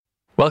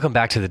Welcome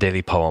back to the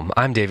Daily Poem.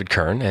 I'm David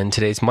Kern, and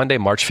today's Monday,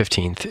 March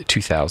 15th,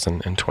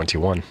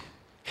 2021.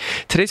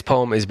 Today's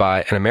poem is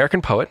by an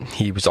American poet.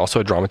 He was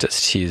also a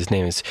dramatist. His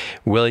name is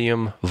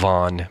William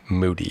Vaughn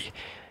Moody.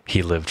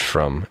 He lived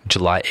from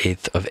July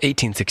 8th of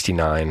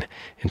 1869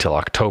 until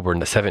October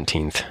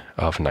 17th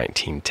of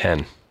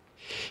 1910.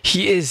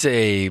 He is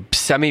a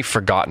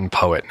semi-forgotten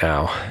poet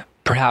now,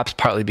 perhaps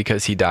partly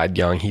because he died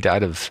young. He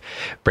died of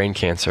brain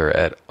cancer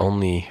at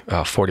only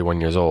 41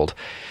 years old.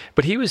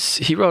 But he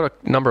wrote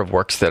a number of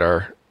works that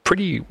are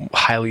pretty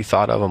highly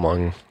thought of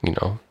among,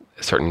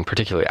 certain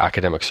particularly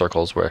academic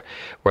circles where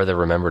they're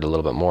remembered a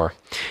little bit more.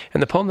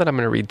 And the poem that I'm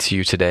going to read to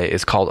you today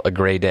is called A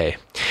Gray Day.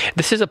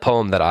 This is a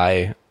poem that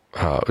I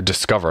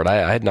discovered.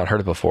 I had not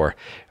heard it before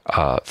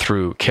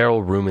through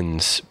Carol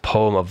Ruman's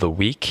Poem of the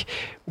Week,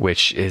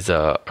 which is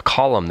a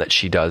column that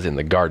she does in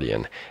The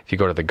Guardian. If you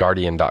go to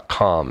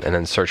theguardian.com and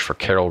then search for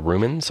Carol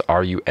Ruman's,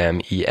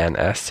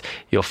 Rumens,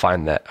 you'll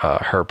find that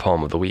her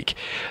Poem of the Week.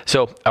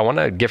 So I want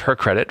to give her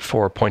credit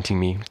for pointing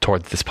me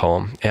towards this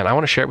poem, and I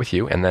want to share it with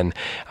you, and then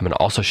I'm going to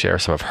also share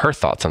some of her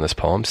thoughts on this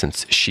poem,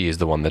 since she is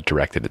the one that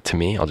directed it to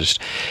me. I'll just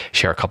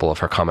share a couple of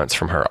her comments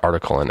from her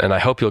article, and I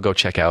hope you'll go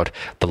check out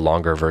the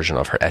longer version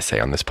of her essay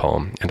on this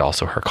poem, and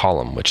also her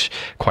column, which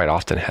quite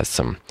often has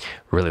some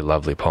really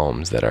lovely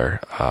poems that are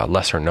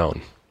lesser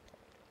known,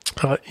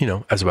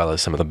 as well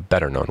as some of the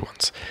better known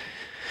ones.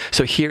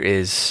 So here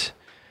is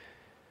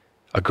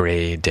A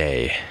Gray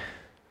Day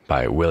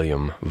by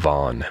William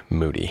Vaughn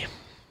Moody.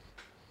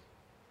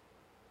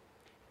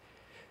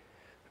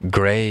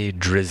 Gray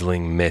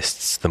drizzling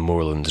mists the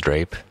moorlands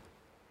drape,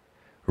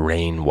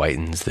 rain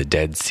whitens the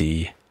Dead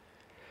Sea.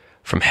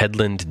 From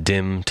headland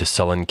dim to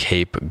sullen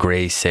cape,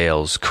 gray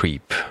sails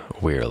creep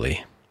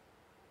wearily.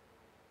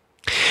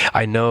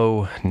 I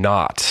know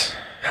not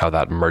how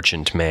that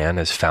merchant man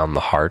has found the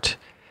heart,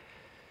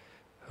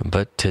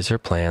 but 'tis her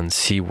plan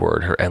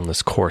seaward her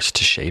endless course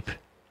to shape.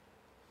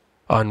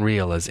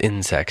 Unreal as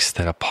insects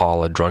that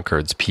appall a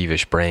drunkard's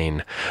peevish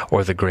brain,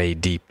 o'er the grey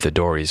deep the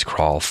dories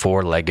crawl,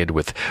 four-legged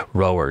with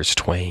rowers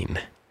twain.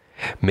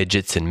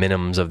 Midgets and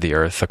minims of the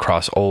earth,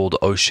 across old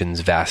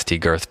ocean's vasty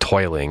girth,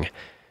 toiling,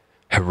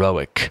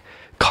 heroic,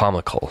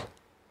 comical.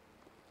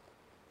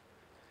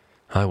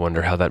 I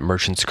wonder how that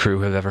merchant's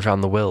crew have ever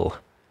found the will.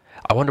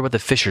 I wonder what the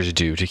fishers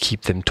do to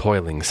keep them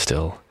toiling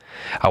still.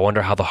 I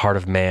wonder how the heart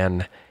of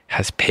man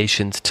has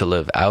patience to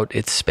live out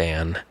its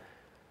span,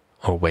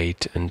 or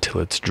wait until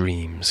its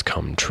dreams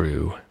come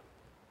true.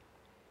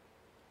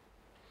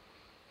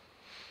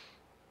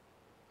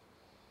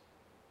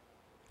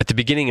 At the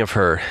beginning of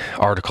her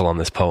article on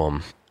this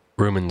poem,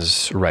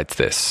 Rumans writes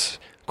this,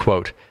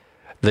 quote,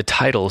 "The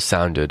title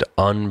sounded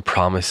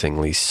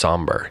unpromisingly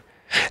somber,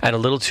 and a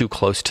little too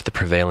close to the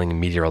prevailing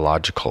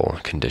meteorological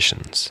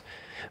conditions.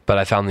 But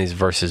I found these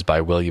verses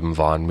by William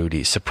Vaughn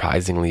Moody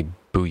surprisingly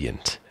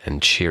buoyant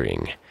and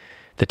cheering.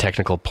 The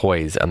technical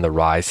poise and the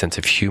wry sense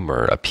of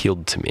humor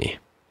appealed to me."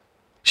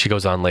 She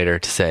goes on later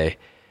to say,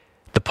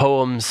 "The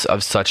poems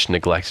of such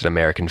neglected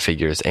American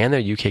figures and their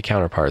UK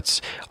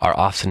counterparts are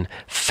often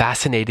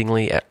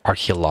fascinatingly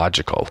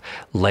archaeological,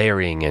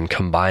 layering and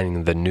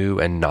combining the new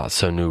and not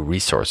so new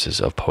resources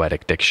of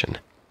poetic diction.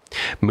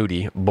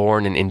 Moody,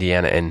 born in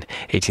Indiana in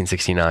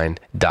 1869,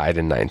 died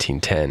in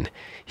 1910.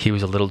 He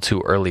was a little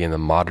too early in the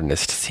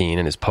modernist scene,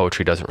 and his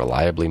poetry doesn't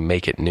reliably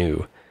make it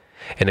new.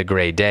 In A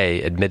Gray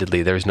Day,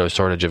 admittedly, there is no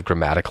shortage of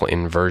grammatical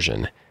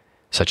inversion,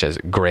 such as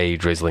gray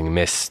drizzling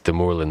mists the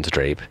moorlands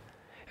drape,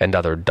 and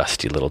other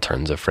dusty little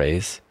turns of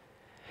phrase.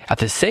 At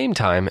the same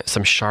time,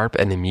 some sharp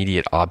and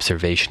immediate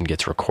observation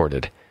gets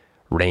recorded.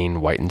 Rain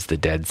whitens the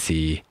Dead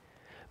Sea,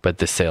 but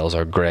the sails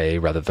are gray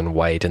rather than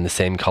white, and the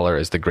same color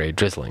as the gray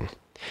drizzling.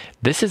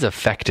 This is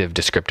effective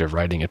descriptive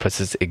writing. It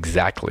puts us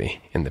exactly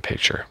in the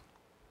picture."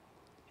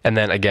 And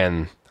then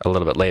again, a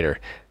little bit later,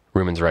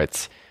 Rumans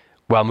writes,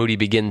 "While Moody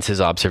begins his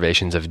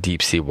observations of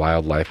deep-sea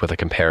wildlife with a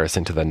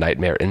comparison to the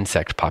nightmare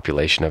insect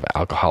population of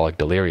alcoholic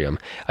delirium,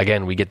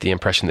 again we get the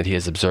impression that he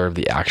has observed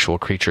the actual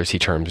creatures he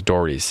terms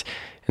dories,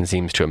 and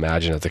seems to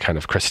imagine as a kind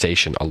of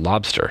crustacean a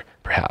lobster,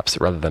 perhaps,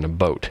 rather than a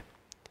boat.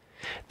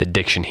 The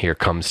diction here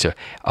comes to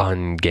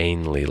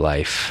ungainly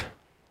life.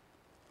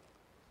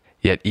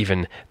 Yet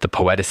even the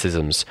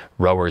poeticisms,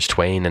 rowers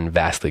twain and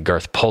vastly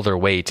girth, pull their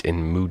weight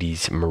in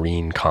Moody's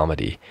marine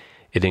comedy.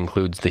 It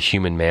includes the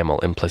human mammal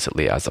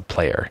implicitly as a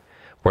player.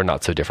 We're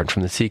not so different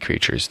from the sea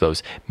creatures,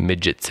 those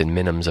midgets and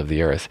minims of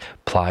the earth,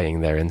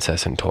 plying their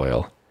incessant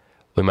toil.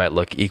 We might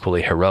look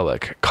equally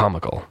heroic,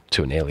 comical,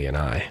 to an alien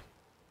eye."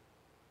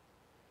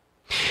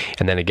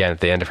 And then again, at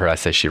the end of her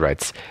essay, she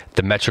writes,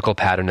 "The metrical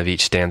pattern of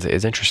each stanza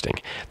is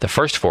interesting. The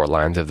first 4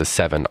 lines of the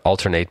 7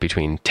 alternate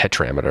between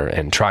tetrameter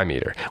and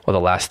trimeter, while the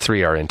last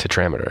 3 are in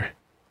tetrameter.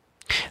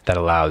 That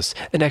allows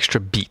an extra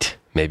beat,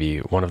 maybe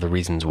one of the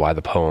reasons why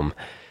the poem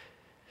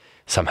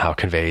somehow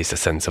conveys a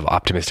sense of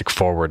optimistic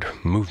forward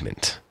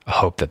movement, a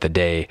hope that the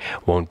day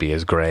won't be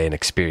as gray an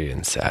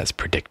experience as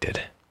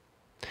predicted."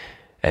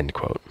 End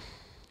quote.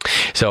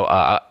 So So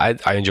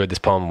I enjoyed this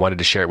poem, wanted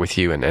to share it with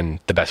you, and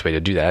the best way to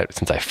do that,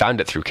 since I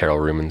found it through Carol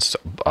Ruman's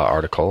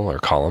article or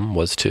column,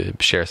 was to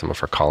share some of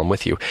her column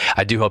with you.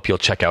 I do hope you'll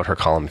check out her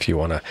column if you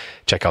want to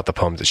check out the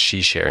poems that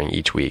she's sharing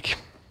each week.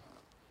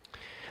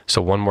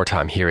 So one more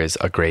time, here is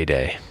A Gray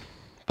Day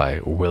by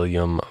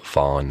William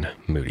Vaughn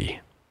Moody.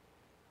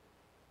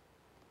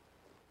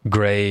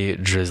 Gray,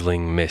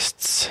 drizzling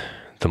mists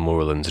the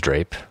moorlands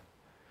drape.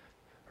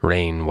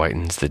 Rain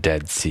whitens the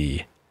Dead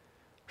Sea.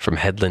 From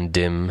headland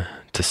dim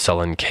to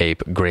sullen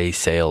cape, gray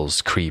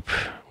sails creep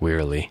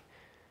wearily.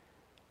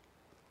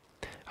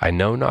 I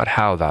know not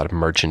how that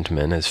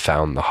merchantman has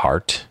found the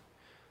heart,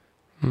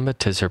 but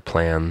 'tis her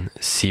plan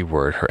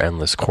seaward her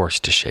endless course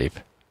to shape.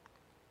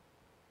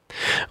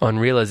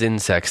 Unreal as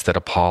insects that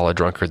appall a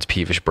drunkard's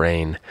peevish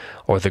brain,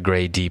 o'er the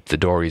grey deep the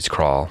dories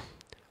crawl,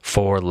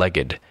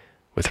 four-legged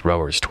with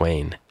rowers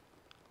twain.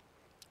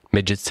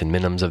 Midgets and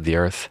minims of the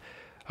earth,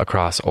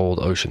 across old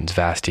ocean's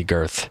vasty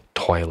girth,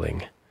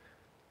 toiling,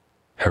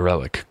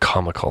 heroic,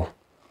 comical.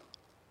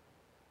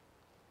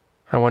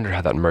 I wonder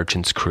how that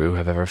merchant's crew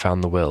have ever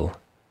found the will.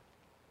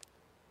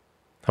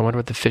 I wonder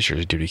what the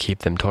fishers do to keep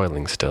them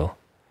toiling still.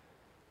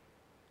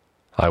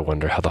 I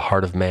wonder how the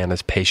heart of man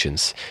has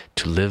patience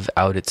to live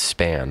out its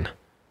span,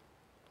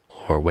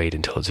 or wait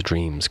until its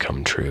dreams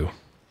come true.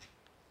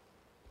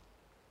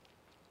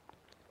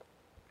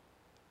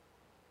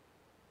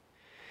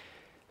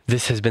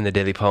 This has been The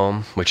Daily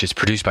Poem, which is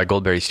produced by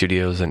Goldberry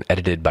Studios and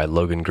edited by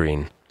Logan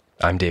Green.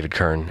 I'm David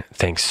Kern.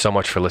 Thanks so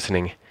much for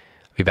listening.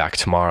 I'll be back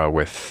tomorrow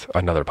with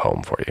another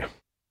poem for you.